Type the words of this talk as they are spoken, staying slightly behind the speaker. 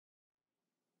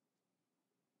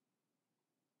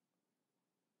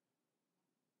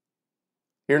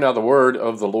Hear now the word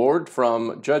of the Lord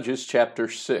from Judges chapter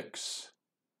 6.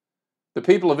 The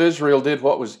people of Israel did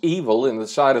what was evil in the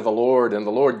sight of the Lord, and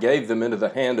the Lord gave them into the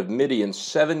hand of Midian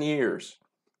 7 years.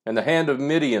 And the hand of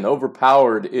Midian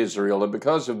overpowered Israel, and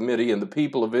because of Midian, the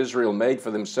people of Israel made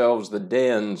for themselves the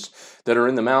dens that are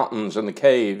in the mountains and the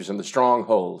caves and the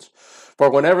strongholds.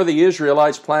 For whenever the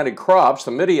Israelites planted crops,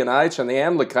 the Midianites and the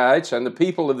Amalekites and the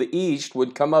people of the east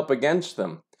would come up against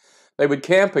them. They would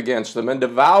camp against them and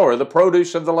devour the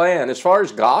produce of the land as far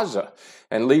as Gaza,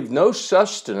 and leave no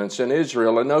sustenance in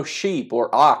Israel, and no sheep or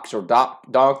ox or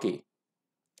donkey.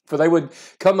 For they would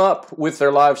come up with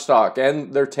their livestock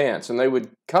and their tents, and they would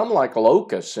come like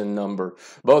locusts in number.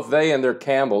 Both they and their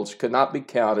camels could not be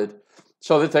counted,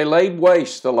 so that they laid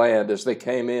waste the land as they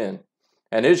came in.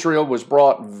 And Israel was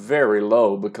brought very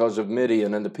low because of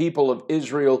Midian, and the people of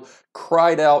Israel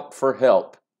cried out for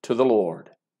help to the Lord.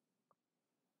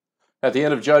 At the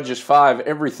end of Judges 5,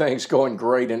 everything's going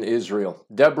great in Israel.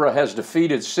 Deborah has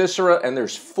defeated Sisera, and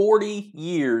there's 40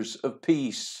 years of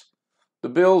peace. The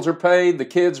bills are paid, the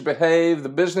kids behave, the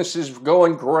business is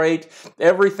going great.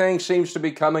 Everything seems to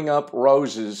be coming up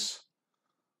roses.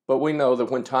 But we know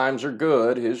that when times are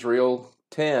good, Israel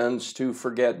tends to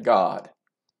forget God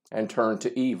and turn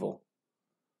to evil.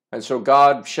 And so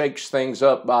God shakes things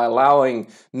up by allowing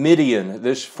Midian,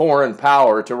 this foreign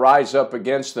power, to rise up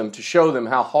against them, to show them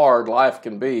how hard life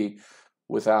can be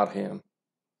without him.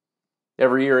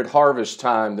 Every year at harvest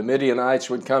time, the Midianites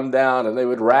would come down and they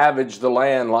would ravage the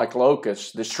land like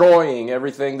locusts, destroying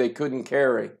everything they couldn't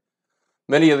carry.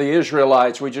 Many of the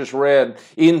Israelites, we just read,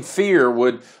 in fear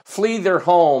would flee their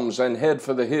homes and head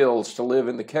for the hills to live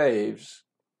in the caves.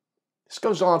 This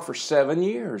goes on for 7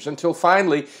 years until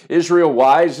finally Israel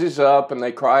wises up and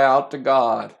they cry out to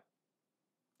God.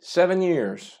 7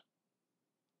 years.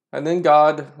 And then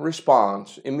God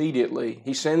responds immediately.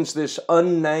 He sends this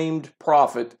unnamed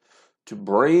prophet to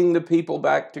bring the people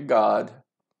back to God.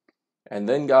 And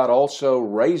then God also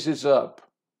raises up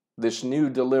this new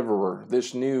deliverer,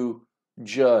 this new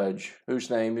judge, whose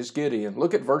name is Gideon.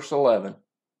 Look at verse 11.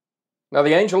 Now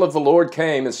the angel of the Lord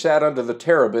came and sat under the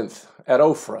terebinth at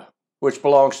Ophrah, which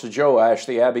belongs to Joash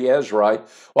the Abiezrite,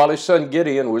 while his son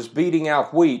Gideon was beating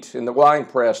out wheat in the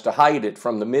winepress to hide it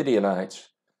from the Midianites.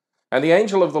 And the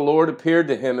angel of the Lord appeared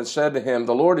to him and said to him,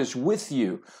 "The Lord is with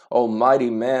you, O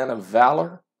mighty man of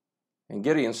valor." And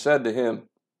Gideon said to him,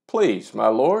 "Please, my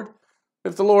Lord,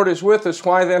 if the Lord is with us,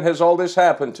 why then has all this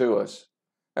happened to us?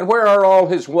 And where are all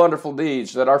his wonderful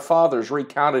deeds that our fathers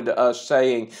recounted to us,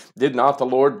 saying, Did not the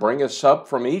Lord bring us up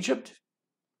from Egypt?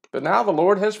 But now the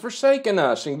Lord has forsaken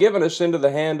us and given us into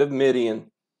the hand of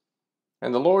Midian."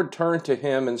 And the Lord turned to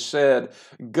him and said,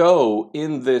 "Go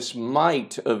in this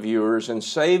might of yours and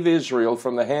save Israel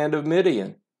from the hand of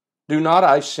Midian. Do not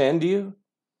I send you?"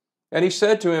 And he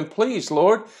said to him, "Please,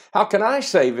 Lord, how can I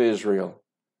save Israel?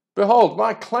 Behold,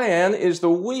 my clan is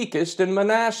the weakest in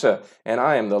Manasseh, and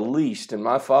I am the least in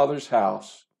my father's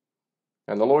house."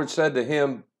 And the Lord said to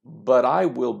him, "But I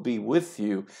will be with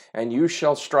you, and you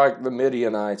shall strike the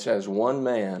Midianites as one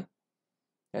man."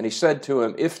 And he said to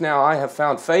him, "If now I have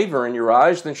found favor in your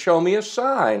eyes, then show me a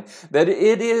sign that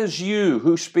it is you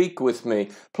who speak with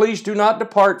me. Please do not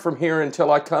depart from here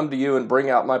until I come to you and bring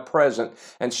out my present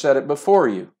and set it before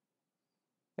you."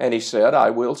 And he said, "I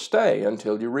will stay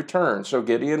until you return." So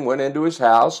Gideon went into his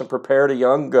house and prepared a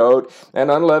young goat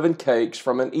and unleavened cakes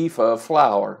from an ephah of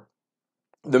flour.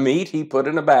 The meat he put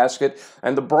in a basket,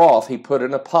 and the broth he put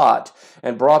in a pot,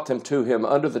 and brought them to him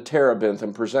under the terebinth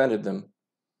and presented them.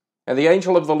 And the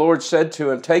angel of the Lord said to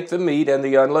him, "Take the meat and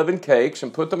the unleavened cakes,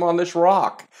 and put them on this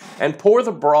rock, and pour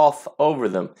the broth over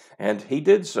them." And he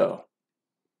did so.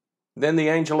 Then the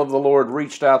angel of the Lord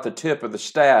reached out the tip of the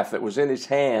staff that was in his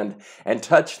hand, and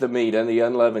touched the meat and the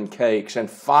unleavened cakes, and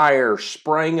fire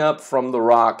sprang up from the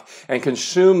rock, and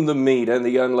consumed the meat and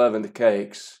the unleavened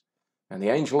cakes. And the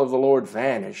angel of the Lord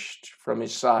vanished from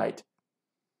his sight.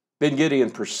 Then Gideon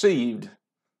perceived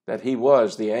that he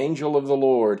was the angel of the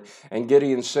Lord. And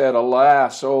Gideon said,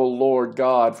 "Alas, O Lord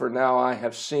God, for now I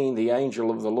have seen the angel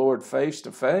of the Lord face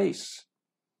to face."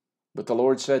 But the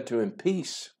Lord said to him,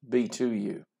 "Peace be to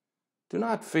you. Do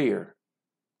not fear.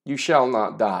 You shall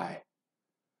not die."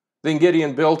 Then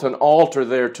Gideon built an altar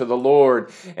there to the Lord,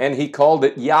 and he called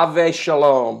it Yahweh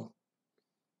Shalom.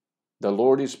 The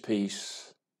Lord is peace.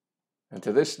 And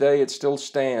to this day it still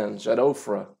stands at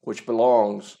Ophrah, which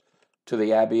belongs to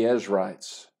the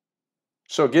Abiezrites.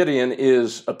 So Gideon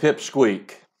is a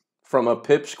pip-squeak, from a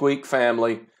pip-squeak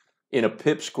family in a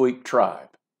pip-squeak tribe.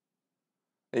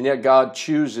 And yet God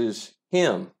chooses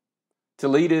him to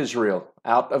lead Israel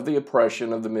out of the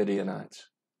oppression of the Midianites.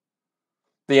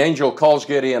 The angel calls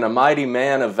Gideon a mighty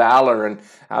man of valor, and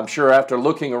I'm sure after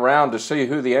looking around to see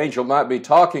who the angel might be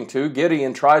talking to,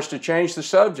 Gideon tries to change the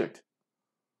subject.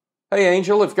 Hey,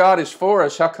 angel, if God is for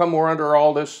us, how come we're under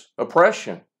all this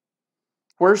oppression?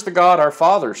 Where's the God our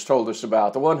fathers told us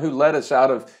about, the one who led us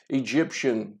out of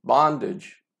Egyptian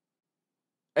bondage?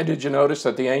 And did you notice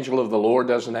that the angel of the Lord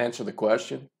doesn't answer the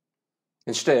question?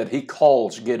 Instead, he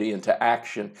calls Gideon to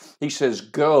action. He says,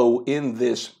 go in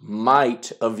this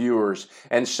might of yours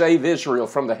and save Israel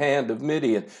from the hand of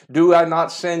Midian. Do I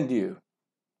not send you?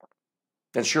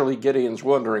 And surely Gideon's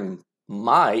wondering,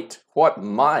 might? What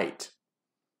might?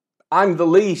 I'm the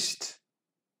least.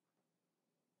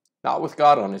 Not with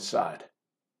God on his side.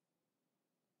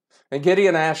 And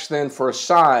Gideon asks then for a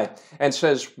sign and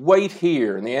says, wait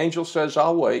here. And the angel says,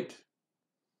 I'll wait.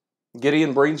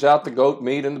 Gideon brings out the goat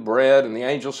meat and the bread, and the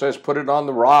angel says, put it on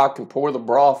the rock and pour the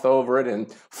broth over it, and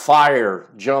fire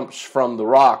jumps from the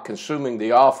rock, consuming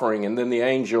the offering, and then the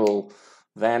angel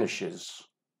vanishes.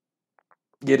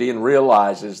 Gideon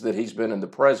realizes that he's been in the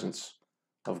presence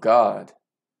of God.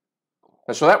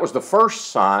 And so that was the first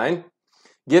sign.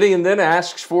 Gideon then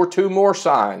asks for 2 more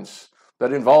signs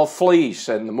that involve fleece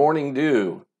and the morning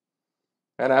dew.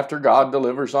 And after God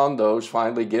delivers on those,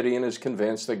 finally Gideon is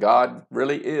convinced that God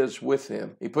really is with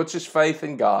him. He puts his faith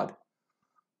in God,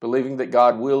 believing that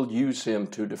God will use him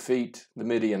to defeat the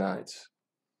Midianites.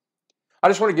 I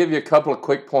just want to give you a couple of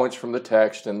quick points from the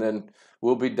text, and then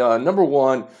we'll be done. Number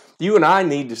 1, you and I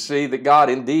need to see that God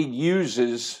indeed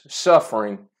uses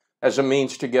suffering as a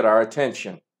means to get our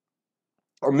attention,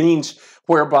 or means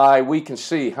whereby we can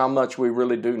see how much we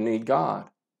really do need God.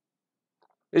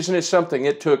 Isn't it something?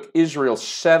 It took Israel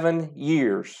 7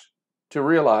 years to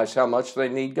realize how much they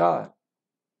need God.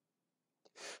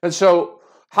 And so,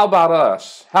 how about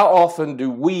us? How often do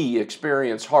we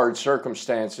experience hard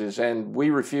circumstances and we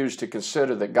refuse to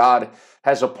consider that God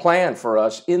has a plan for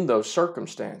us in those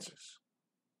circumstances?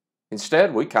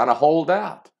 Instead, we kind of hold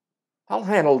out. I'll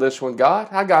handle this one, God.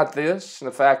 I got this. And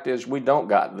the fact is, we don't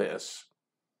got this.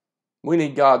 We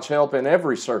need God's help in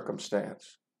every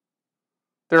circumstance.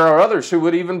 There are others who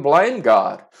would even blame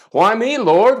God. Why me,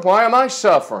 Lord? Why am I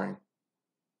suffering?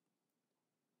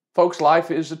 Folks,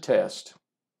 life is a test.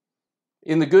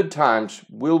 In the good times,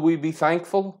 will we be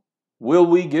thankful? Will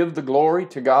we give the glory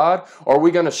to God? Or are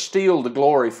we going to steal the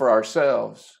glory for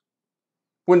ourselves?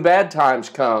 When bad times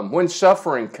come, when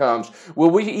suffering comes,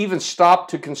 will we even stop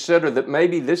to consider that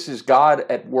maybe this is God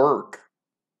at work?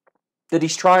 That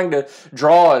He's trying to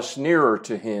draw us nearer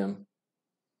to Him?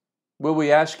 Will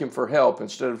we ask Him for help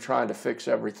instead of trying to fix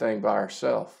everything by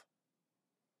ourselves?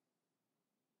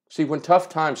 See, when tough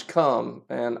times come,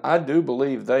 and I do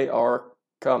believe they are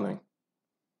coming,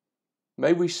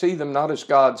 may we see them not as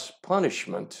God's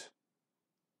punishment,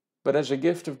 but as a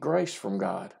gift of grace from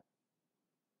God.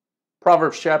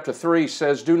 Proverbs chapter 3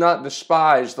 says, do not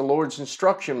despise the Lord's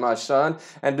instruction, my son,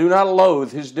 and do not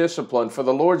loathe His discipline, for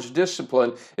the Lord's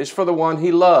discipline is for the one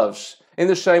He loves, in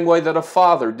the same way that a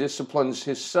father disciplines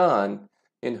his son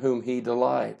in whom he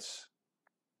delights.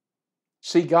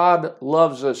 See, God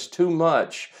loves us too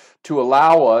much to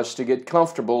allow us to get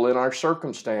comfortable in our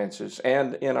circumstances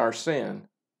and in our sin.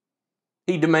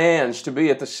 He demands to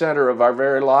be at the center of our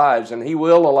very lives, and He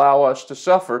will allow us to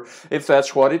suffer if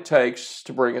that's what it takes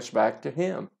to bring us back to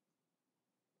Him.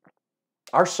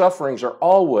 Our sufferings are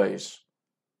always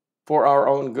for our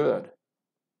own good.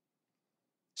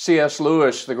 C.S.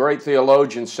 Lewis, the great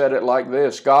theologian, said it like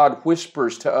this: God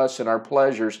whispers to us in our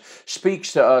pleasures,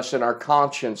 speaks to us in our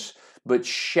conscience, but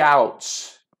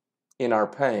shouts in our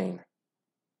pain.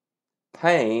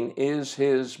 Pain is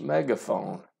His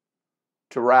megaphone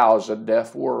to rouse a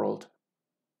deaf world.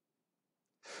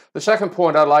 The second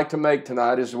point I'd like to make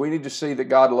tonight is we need to see that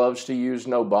God loves to use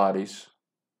nobodies.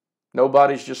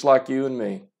 Nobodies just like you and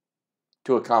me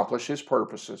to accomplish His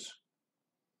purposes.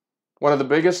 One of the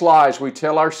biggest lies we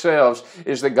tell ourselves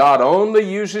is that God only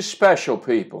uses special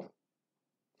people.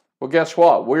 Well, guess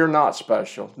what? We're not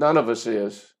special. None of us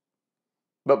is.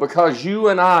 But because you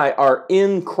and I are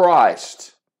in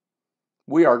Christ,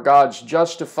 we are God's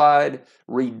justified,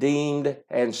 redeemed,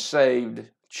 and saved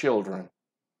children.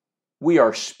 We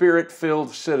are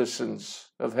Spirit-filled citizens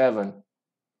of heaven.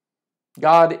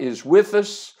 God is with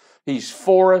us, He's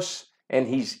for us, and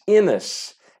He's in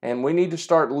us. And we need to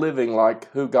start living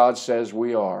like who God says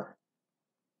we are.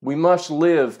 We must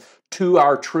live to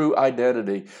our true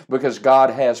identity because God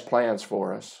has plans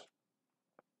for us.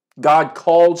 God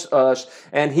calls us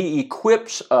and He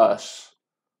equips us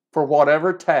for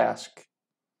whatever task.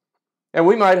 And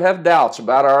we might have doubts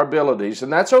about our abilities,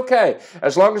 and that's okay,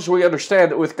 as long as we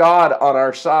understand that with God on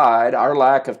our side, our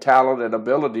lack of talent and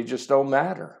ability just don't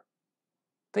matter.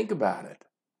 Think about it.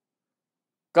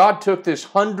 God took this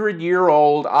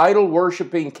 100-year-old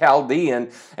idol-worshiping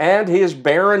Chaldean and his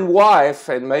barren wife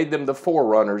and made them the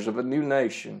forerunners of a new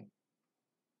nation.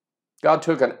 God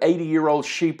took an 80-year-old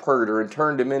sheep herder and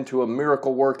turned him into a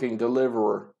miracle-working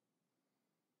deliverer.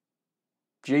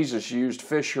 Jesus used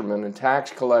fishermen and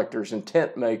tax collectors and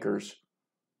tent makers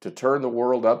to turn the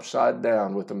world upside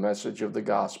down with the message of the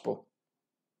gospel.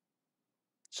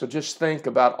 So just think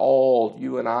about all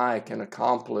you and I can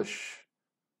accomplish,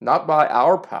 not by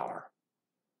our power,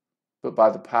 but by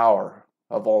the power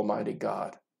of Almighty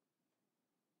God.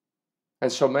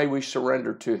 And so may we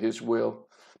surrender to His will.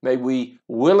 May we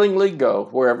willingly go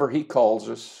wherever He calls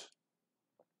us.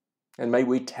 And may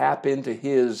we tap into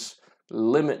His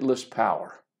limitless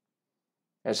power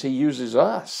as He uses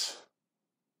us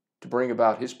to bring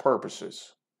about His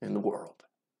purposes in the world.